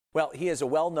Well, he is a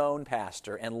well-known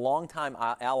pastor and longtime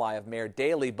ally of Mayor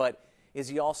Daley, but is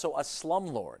he also a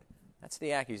slumlord? That's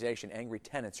the accusation angry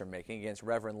tenants are making against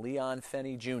Reverend Leon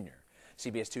Fenney Jr.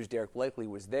 CBS 2's Derek Blakely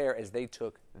was there as they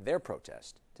took their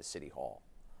protest to City Hall.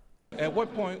 At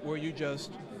what point were you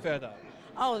just fed up?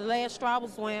 Oh, the last straw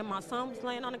was when my son was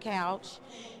laying on the couch,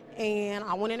 and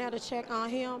I went in there to check on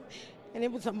him, and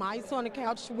it was a mice on the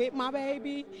couch with my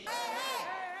baby.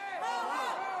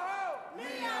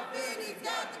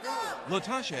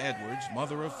 Latasha Edwards,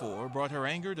 mother of four, brought her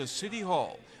anger to City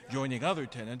Hall, joining other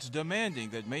tenants demanding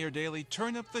that Mayor Daley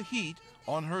turn up the heat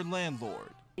on her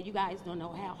landlord. You guys don't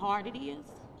know how hard it is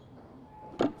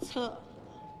to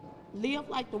live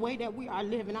like the way that we are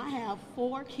living. I have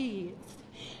 4 kids,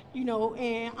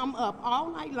 and I'm up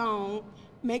all night long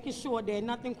making sure that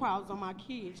nothing crawls on my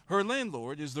kids. Her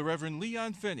landlord is the Reverend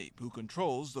Leon Fenney, who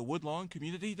controls the Woodlawn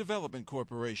Community Development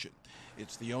Corporation.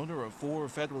 It's the owner of 4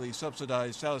 federally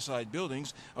subsidized Southside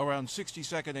buildings around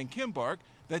 62nd and Kimbark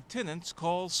that tenants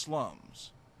call slums.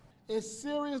 It's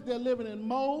serious. They're living in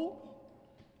mold.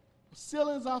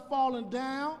 Ceilings are falling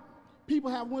down. People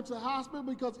have went to the hospital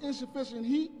because insufficient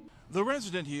heat. The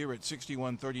resident here at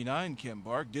 6139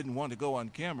 Kimbark didn't want to go on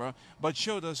camera, but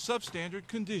showed us substandard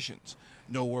conditions.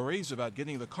 No worries about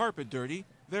getting the carpet dirty.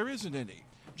 There isn't any.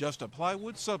 Just a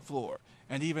plywood subfloor,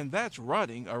 and even that's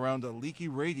rotting around a leaky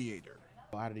radiator.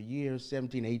 Out of the years,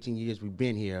 17, 18 years we've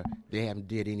been here, they haven't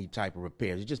did any type of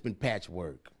repairs. It's just been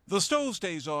patchwork. The stove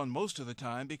stays on most of the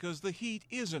time because the heat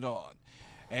isn't on.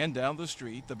 And down the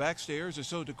street, the back stairs are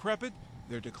so decrepit,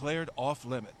 they're declared off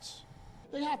limits.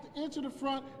 They have to enter the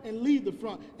front and leave the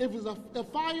front. If it's a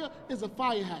fire, it's a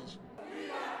fire hazard.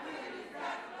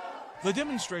 The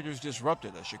demonstrators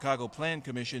disrupted a Chicago Plan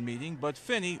Commission meeting, but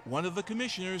Fenney, one of the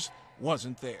commissioners,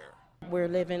 wasn't there. We're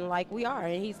living like we are,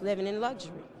 and he's living in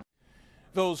luxury.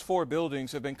 Those 4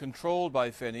 buildings have been controlled by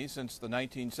Fenney since the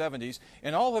 1970s,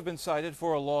 and all have been cited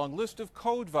for a long list of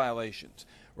code violations.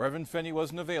 Reverend Fenney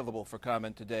wasn't available for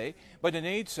comment today, but an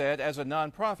aide said as a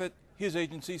nonprofit, his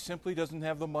agency simply doesn't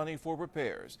have the money for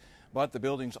repairs. But the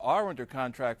buildings are under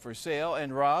contract for sale,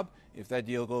 and Rob, if that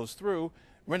deal goes through,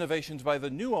 renovations by the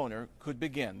new owner could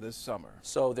begin this summer.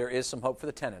 So there is some hope for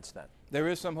the tenants then? There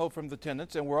is some hope from the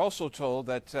tenants, and we're also told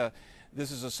that this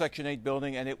is a Section 8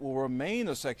 building and it will remain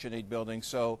a Section 8 building,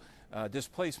 so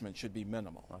displacement should be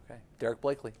minimal. Okay. Derek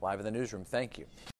Blakely, live in the newsroom. Thank you.